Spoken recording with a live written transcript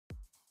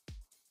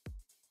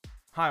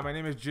Hi, my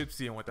name is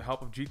Gypsy, and with the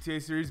help of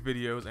GTA series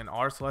videos and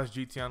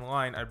r/GT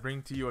Online, I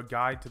bring to you a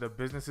guide to the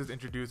businesses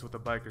introduced with the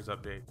Bikers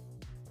update.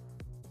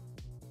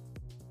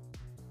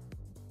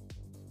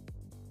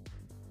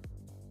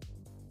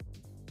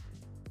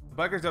 The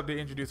Bikers update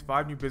introduced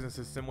 5 new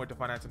businesses similar to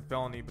finance and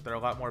felony, but they're a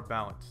lot more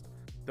balanced.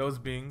 Those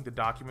being the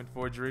document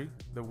forgery,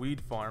 the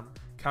weed farm,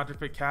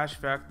 counterfeit cash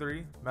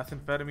factory,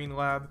 methamphetamine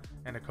lab,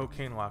 and a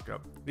cocaine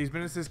lockup. These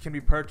businesses can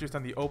be purchased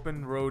on the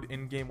Open Road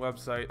in-game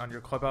website on your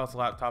Clubhouse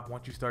laptop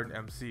once you start an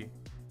MC.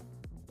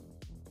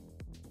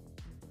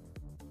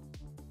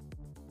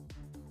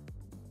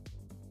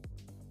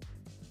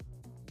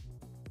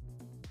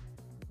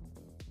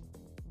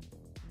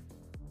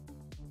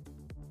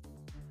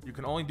 You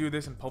can only do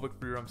this in public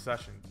free roam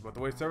sessions, but the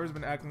way servers have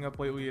been acting up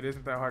lately, it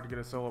isn't that hard to get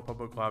a solo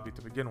public lobby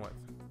to begin with.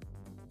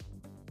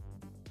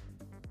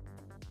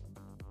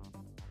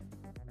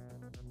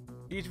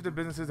 Each of the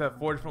businesses have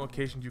 4 different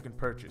locations you can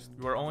purchase.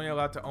 You are only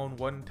allowed to own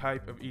one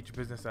type of each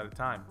business at a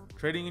time.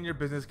 Trading in your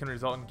business can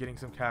result in getting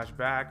some cash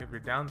back if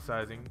you're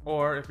downsizing,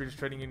 or if you're just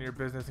trading in your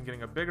business and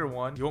getting a bigger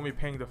one, you won't be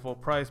paying the full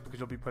price because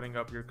you'll be putting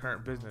up your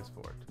current business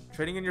for it.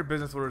 Trading in your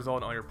business will result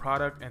in all your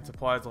product and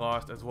supplies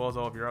lost, as well as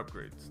all of your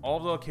upgrades. All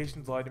of the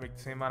locations allow you to make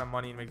the same amount of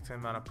money and make the same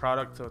amount of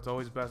product, so it's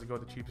always best to go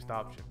with the cheapest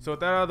option. So with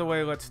that out of the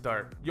way, let's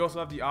start. You also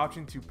have the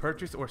option to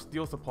purchase or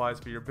steal supplies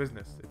for your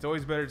business. It's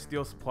always better to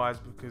steal supplies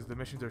because the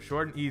missions are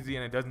short and easy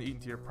and it doesn't eat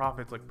into your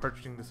profits like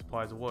purchasing the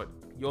supplies would.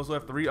 You also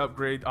have 3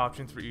 upgrade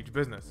options for each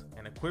business: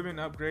 an equipment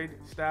upgrade,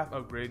 staff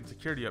upgrade, and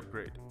security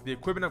upgrade. The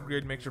equipment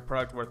upgrade makes your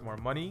product worth more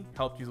money,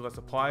 helps use less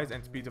supplies,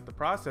 and speeds up the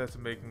process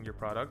of making your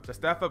product. The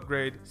staff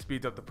upgrade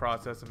speeds up the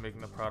process of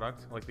making the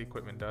product, like the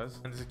equipment does.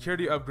 And the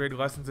security upgrade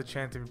lessens the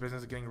chance of your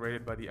business getting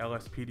raided by the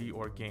LSPD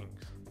or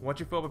gangs. Once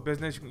you fill up a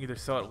business, you can either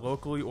sell it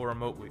locally or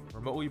remotely.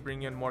 Remotely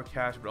bring in more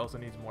cash, but also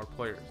needs more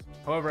players.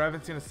 However, I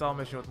haven't seen a sell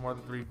mission with more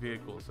than 3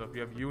 vehicles, so if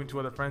you have you and 2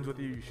 other friends with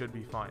you, you should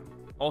be fine.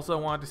 Also,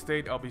 I wanted to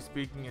state I'll be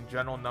speaking in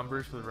general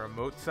numbers for the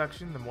remote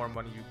section, the more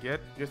money you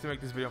get, just to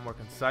make this video more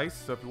concise.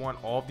 So if you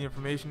want all of the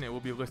information, it will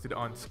be listed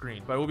on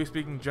screen. But I will be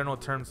speaking general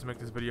terms to make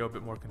this video a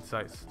bit more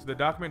concise. So the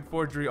document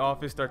forgery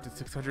office starts at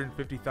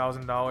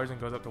 $650,000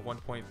 and goes up to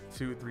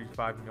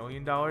 $1.235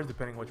 million,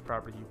 depending which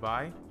property you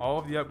buy. All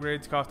of the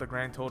upgrades cost a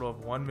grand total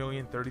of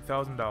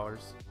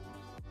 $1,030,000.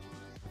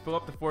 To fill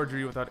up the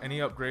forgery without any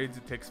upgrades,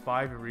 it takes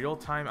 5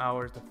 real-time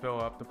hours to fill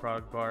up the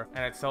product bar,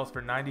 and it sells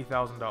for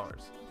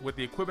 $90,000. With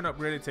the equipment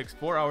upgrade, it takes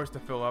 4 hours to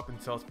fill up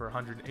and sells for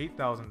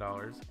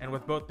 $108,000. And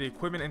with both the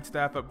equipment and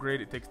staff upgrade,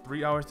 it takes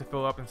 3 hours to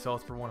fill up and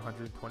sells for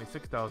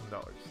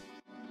 $126,000.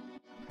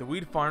 The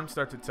weed farm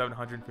starts at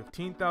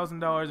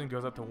 $715,000 and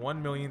goes up to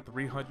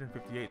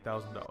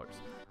 $1,358,000.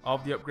 All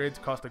of the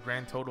upgrades cost a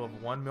grand total of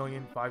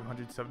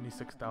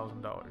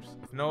 $1,576,000.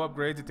 With no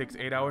upgrades, it takes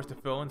 8 hours to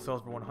fill and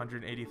sells for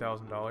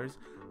 $180,000.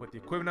 With the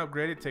equipment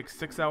upgrade, it takes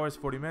 6 hours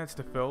 40 minutes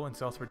to fill and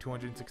sells for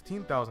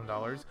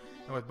 $216,000.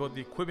 And with both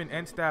the equipment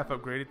and staff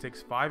upgrade, it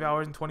takes 5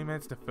 hours and 20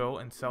 minutes to fill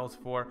and sells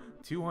for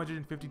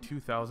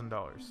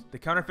 $252,000. The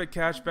counterfeit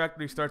cash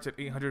factory starts at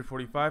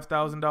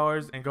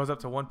 $845,000 and goes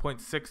up to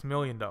 $1.6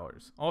 million.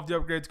 All of the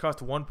upgrades cost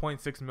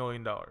 $1.6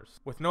 million.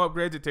 With no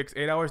upgrades, it takes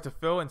 8 hours to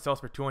fill and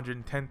sells for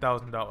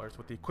 $210,000.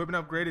 With the equipment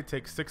upgrade, it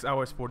takes 6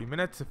 hours 40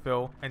 minutes to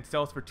fill and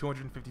sells for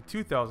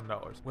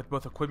 $252,000. With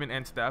both equipment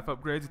and staff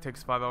upgrades, it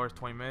takes 5 hours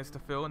 20 minutes to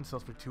fill and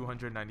sells for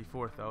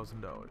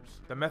 $294,000.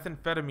 The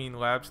methamphetamine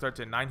lab starts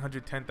at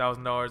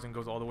 $910,000 and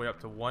goes all the way up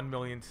to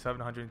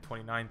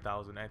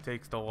 $1,729,000, and it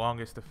takes the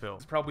longest to fill.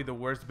 It's probably the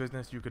worst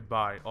business you could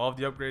buy. All of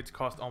the upgrades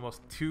cost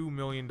almost $2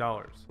 million.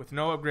 With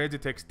no upgrades,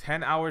 it takes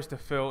 10 hours to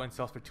fill and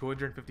sells for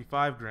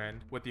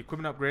 $255,000. With the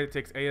equipment upgrade, it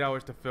takes 8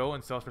 hours to fill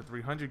and sells for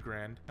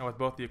 $300,000. And with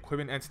both the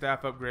equipment and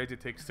staff upgrades,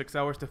 it takes 6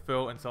 hours to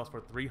fill and sells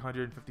for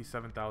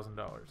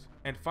 $357,000.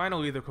 And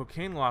finally, the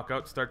cocaine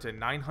lockout starts at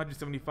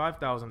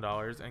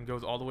 $975,000 and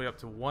goes all the way up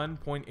to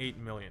 $1.8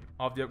 million.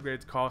 All of the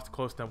upgrades cost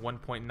close to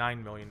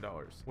 $1.9 million.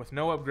 With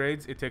no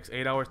upgrades, it takes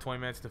 8 hours 20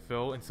 minutes to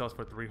fill and sells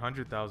for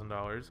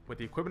 $300,000. With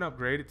the equipment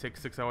upgrade, it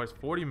takes 6 hours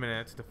 40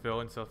 minutes to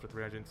fill and sells for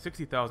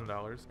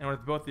 $360,000. And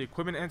with both the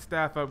equipment and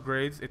staff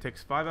upgrades, it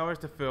takes 5 hours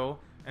to fill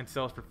and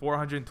sells for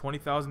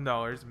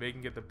 $420,000,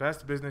 making it the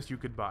best business you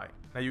could buy.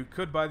 Now, you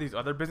could buy these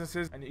other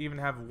businesses and even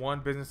have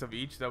one business of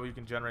each, that way you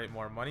can generate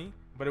more money,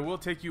 but it will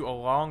take you a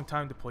long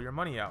time to pull your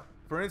money out.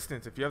 For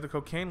instance, if you have the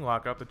cocaine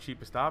lockup, the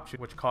cheapest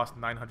option, which costs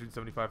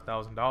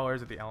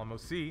 $975,000 at the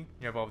LMOC,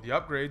 you have all of the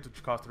upgrades,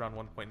 which cost around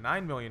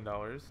 $1.9 million.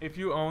 If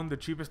you own the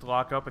cheapest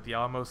lockup at the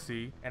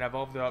LMOC and have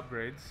all of the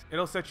upgrades,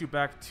 it'll set you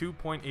back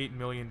 $2.8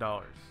 million.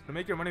 To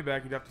make your money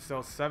back, you'd have to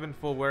sell 7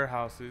 full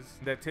warehouses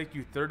that take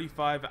you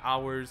 35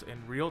 hours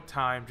in real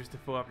time just to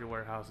fill up your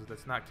warehouses.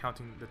 That's not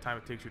counting the time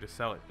it takes you to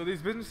sell it. So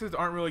these businesses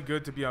aren't really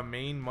good to be a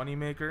main money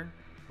maker,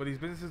 but these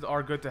businesses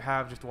are good to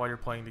have just while you're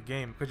playing the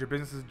game, because your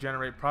businesses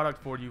generate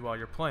product for you while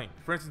you're playing.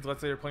 For instance,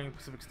 let's say you're playing a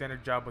Pacific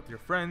Standard Job with your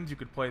friends, you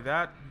could play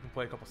that, you can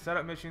play a couple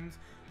setup missions,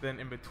 then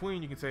in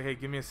between you can say, hey,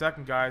 give me a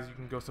second guys, you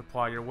can go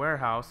supply your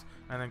warehouse,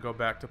 and then go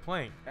back to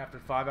playing. After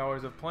 5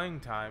 hours of playing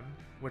time,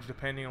 which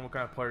depending on what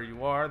kind of player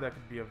you are, that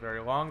could be a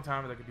very long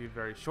time or that could be a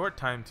very short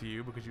time to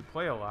you because you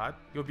play a lot,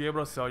 you'll be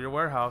able to sell your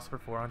warehouse for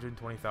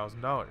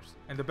 $420,000.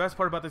 And the best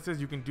part about this is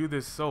you can do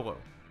this solo.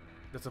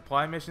 The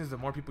supply missions, the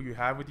more people you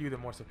have with you, the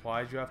more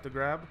supplies you have to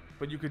grab.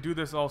 But you could do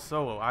this all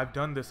solo. I've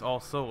done this all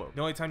solo.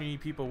 The only time you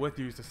need people with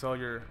you is to sell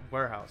your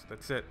warehouse.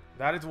 That's it.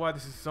 That is why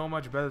this is so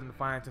much better than the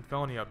Finance and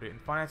Felony update. In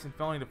Finance and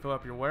Felony, to fill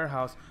up your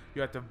warehouse,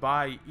 you have to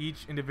buy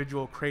each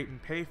individual crate and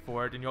pay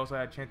for it, and you also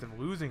had a chance of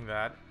losing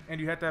that.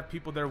 And you have to have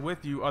people there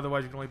with you,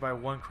 otherwise you can only buy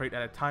one crate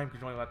at a time because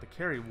you're only allowed to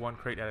carry one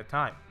crate at a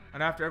time.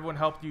 And after everyone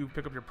helped you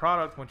pick up your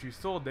product, once you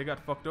sold, they got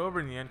fucked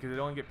over in the end because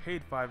they only get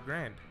paid $5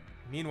 grand.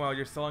 Meanwhile,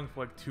 you're selling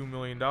for like $2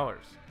 million.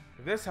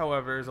 This,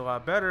 however, is a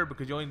lot better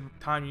because the only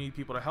time you need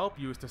people to help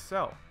you is to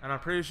sell. And I'm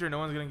pretty sure no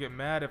one's going to get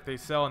mad if they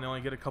sell and they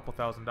only get a couple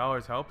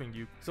 $1,000s helping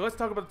you. So let's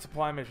talk about the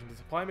supply missions. The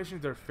supply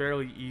missions are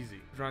fairly easy.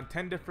 There's around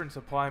 10 different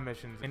supply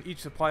missions, and each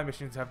supply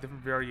missions have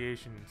different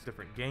variations,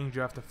 different gangs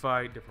you have to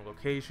fight, different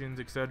locations,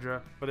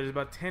 etc. But there's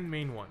about 10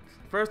 main ones.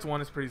 The first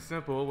one is pretty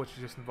simple, which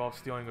just involves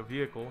stealing a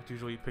vehicle. It's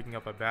usually picking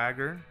up a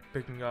bagger,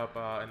 picking up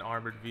an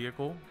armored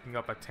vehicle, picking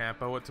up a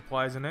Tampa with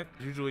supplies in it.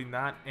 There's usually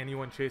not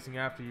anyone chasing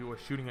after you or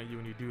shooting at you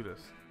when you do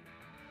this.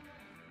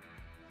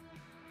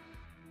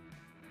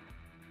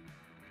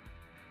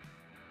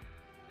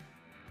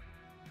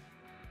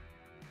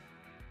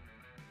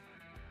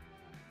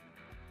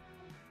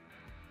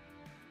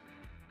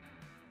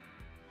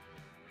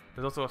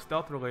 There's also a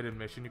stealth-related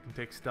mission. You can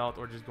take stealth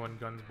or just going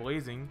guns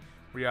blazing,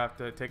 where you have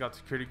to take out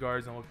security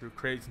guards and look through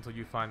crates until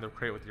you find the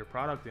crate with your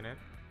product in it.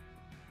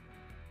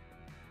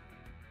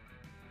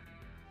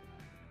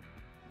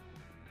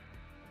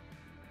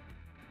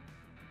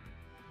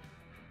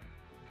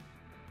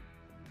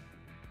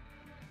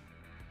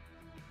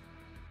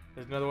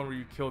 There's another one where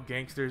you kill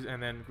gangsters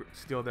and then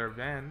steal their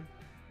van.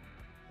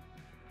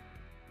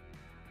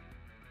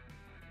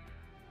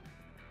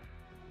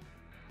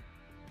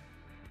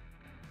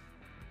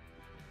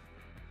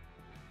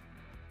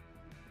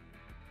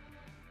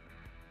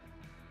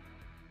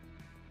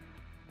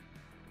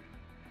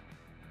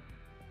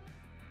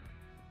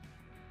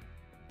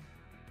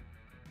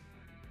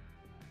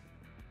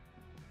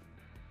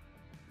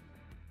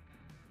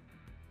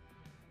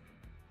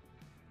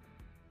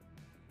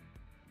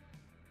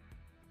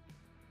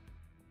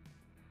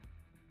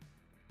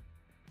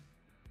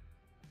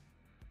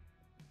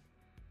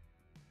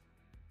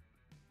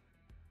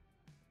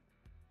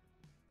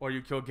 Or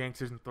you kill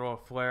gangsters and throw a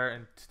flare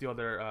and steal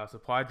their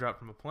supply drop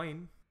from a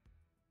plane.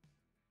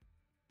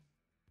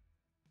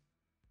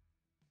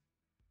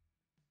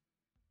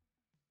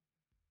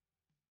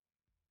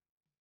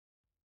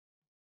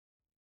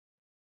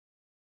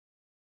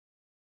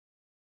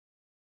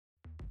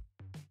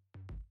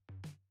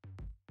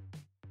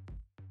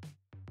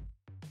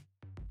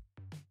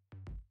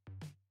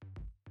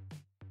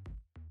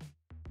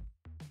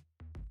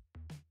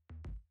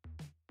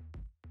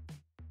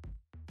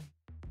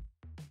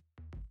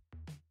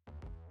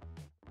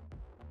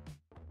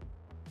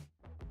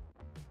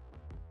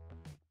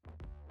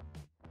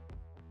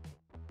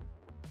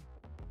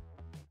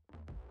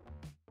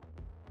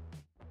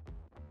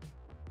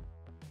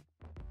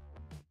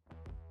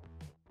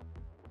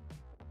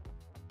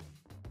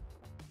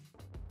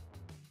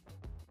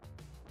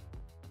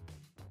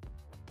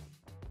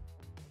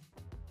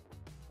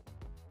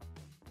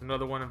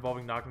 Another one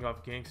involving knocking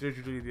off gangsters,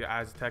 usually the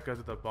Aztecas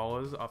with the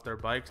ballas off their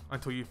bikes,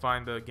 until you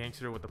find the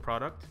gangster with the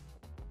product.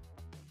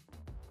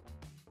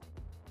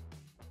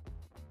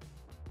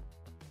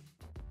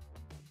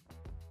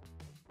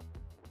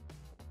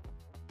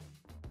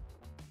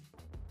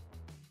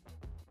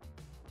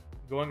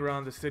 Going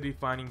around the city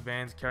finding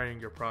vans carrying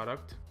your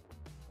product.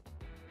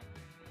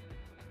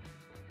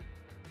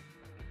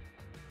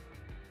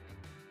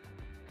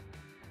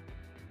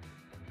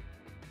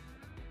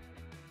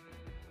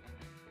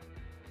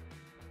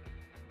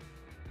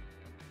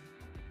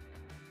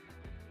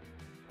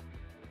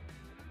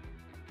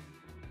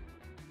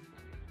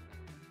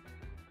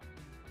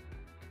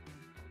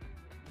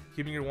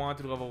 Keeping your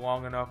wanted level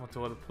long enough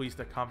until the police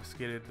that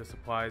confiscated the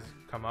supplies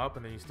come up,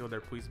 and then you steal their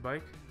police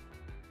bike.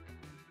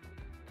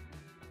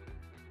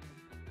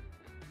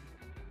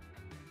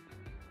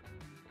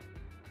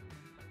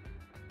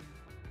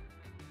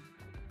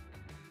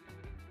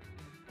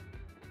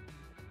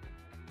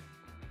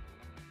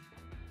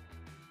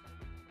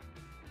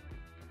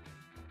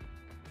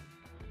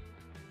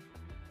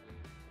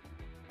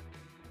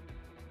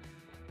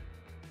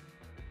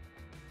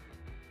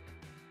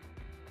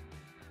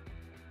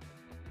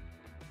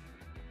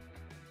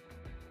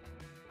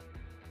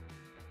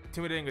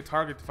 Intimidating a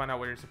target to find out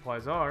where your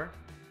supplies are.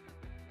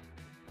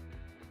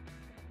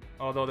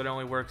 Although that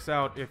only works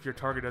out if your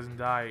target doesn't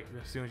die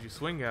as soon as you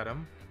swing at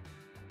him.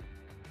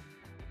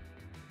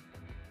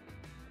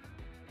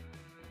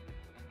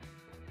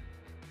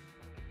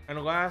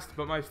 And last,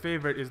 but my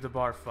favorite, is the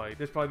bar fight.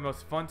 This is probably the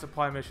most fun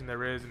supply mission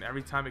there is, and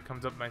every time it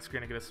comes up on my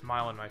screen I get a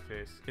smile on my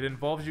face. It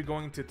involves you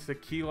going to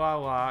Tequila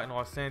La in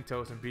Los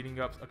Santos and beating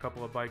up a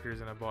couple of bikers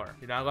in a bar.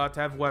 You're not allowed to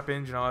have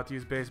weapons, you're not allowed to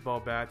use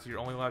baseball bats, you're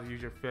only allowed to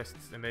use your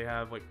fists, and they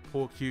have like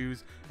pool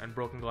cues and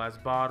broken glass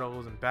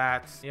bottles and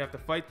bats. You have to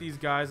fight these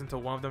guys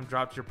until one of them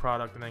drops your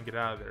product and then get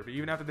out of there. But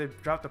even after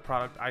they've dropped the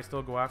product, I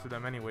still go after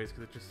them anyways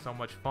because it's just so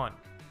much fun.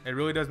 It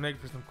really does make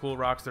for some cool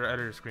Rockstar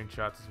editor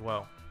screenshots as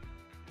well.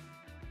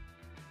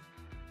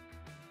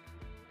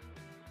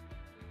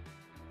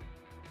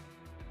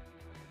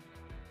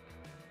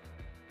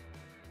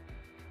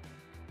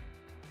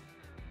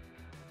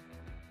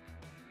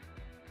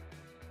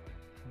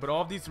 But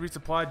all of these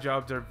resupply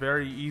jobs are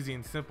very easy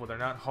and simple. They're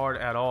not hard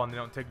at all, and they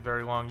don't take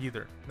very long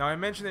either. Now, I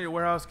mentioned that your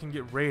warehouse can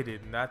get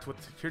raided, and that's what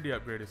the security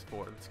upgrade is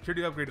for. The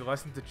security upgrade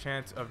lessens the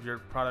chance of your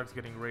products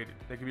getting raided.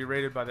 They can be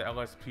raided by the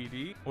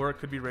LSPD, or it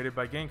could be raided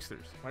by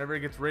gangsters. Whenever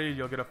it gets raided,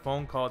 you'll get a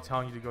phone call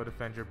telling you to go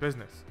defend your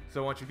business.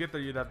 So once you get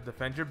there, you'd have to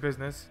defend your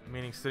business,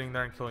 meaning sitting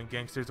there and killing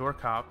gangsters or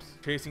cops,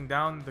 chasing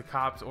down the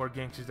cops or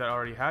gangsters that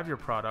already have your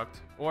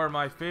product, or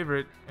my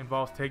favorite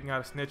involves taking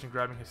out a snitch and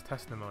grabbing his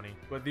testimony.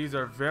 But these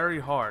are very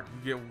hard.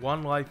 You get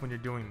one life when you're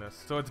doing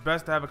this, so it's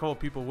best to have a couple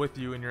people with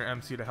you in your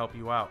MC to help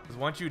you out, because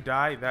once you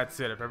die, that's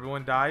it. If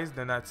everyone dies,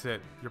 then that's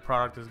it. Your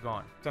product is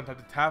gone. Sometimes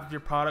it's half of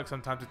your product,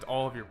 sometimes it's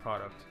all of your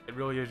product. It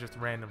really is just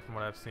random from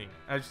what I've seen.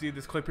 As you see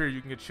this clip here,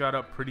 you can get shot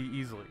up pretty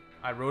easily.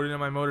 I rode it in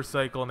my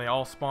motorcycle and they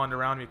all spawned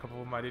around me. A couple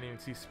of them I didn't even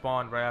see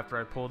spawned right after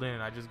I pulled in,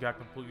 and I just got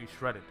completely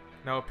shredded.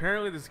 Now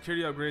apparently the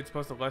security upgrade is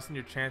supposed to lessen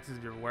your chances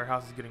of your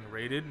warehouses getting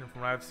raided, and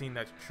from what I've seen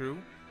that's true,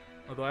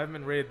 although I haven't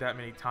been raided that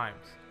many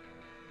times.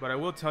 But I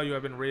will tell you,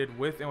 I've been raided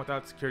with and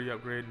without security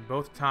upgrade, and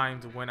both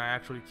times when I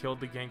actually killed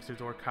the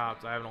gangsters or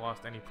cops, I haven't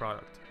lost any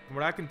product. From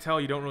what I can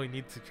tell, you don't really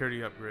need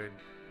security upgrade.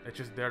 It's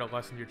just there to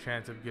lessen your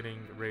chance of getting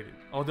raided.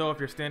 Although if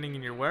you're standing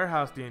in your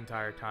warehouse the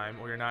entire time,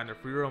 or you're not in a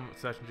free roam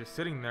session just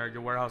sitting there,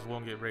 your warehouse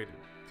won't get raided.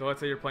 So let's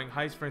say you're playing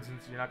heist, for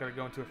instance, you're not going to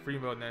go into a free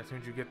mode, and then as soon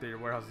as you get there, your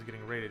warehouse is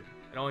getting raided.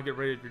 It only get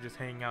raided if you're just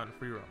hanging out in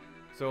free roam.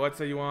 So let's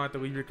say you want to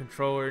leave your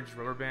controller and just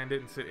rubber band it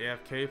and sit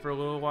AFK for a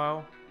little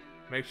while.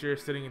 Make sure you're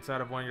sitting inside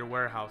of one of your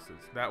warehouses.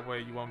 That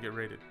way you won't get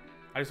raided.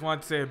 I just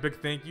wanted to say a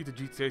big thank you to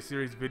GTA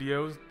Series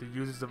Videos, the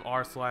users of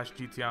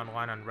r/GTA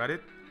Online on Reddit,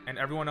 and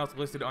everyone else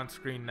listed on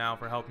screen now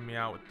for helping me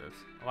out with this.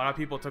 A lot of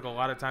people took a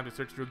lot of time to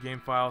search through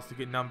game files to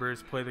get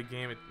numbers, play the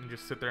game, and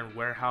just sit there in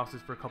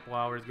warehouses for a couple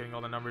hours getting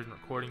all the numbers and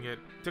recording it.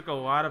 It took a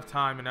lot of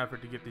time and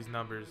effort to get these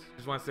numbers.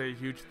 Just want to say a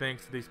huge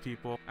thanks to these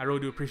people. I really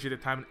do appreciate the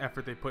time and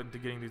effort they put into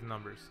getting these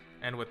numbers.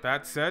 And with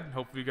that said,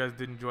 hopefully you guys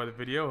did enjoy the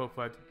video.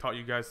 Hopefully I taught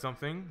you guys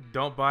something.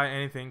 Don't buy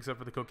anything except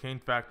for the Cocaine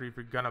Factory if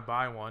you're gonna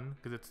buy one,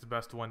 because it's the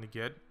best one to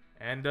get.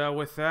 And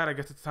with that, I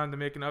guess it's time to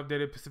make an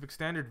updated Pacific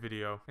Standard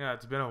video. Yeah,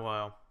 it's been a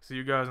while. See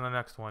you guys in the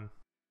next one.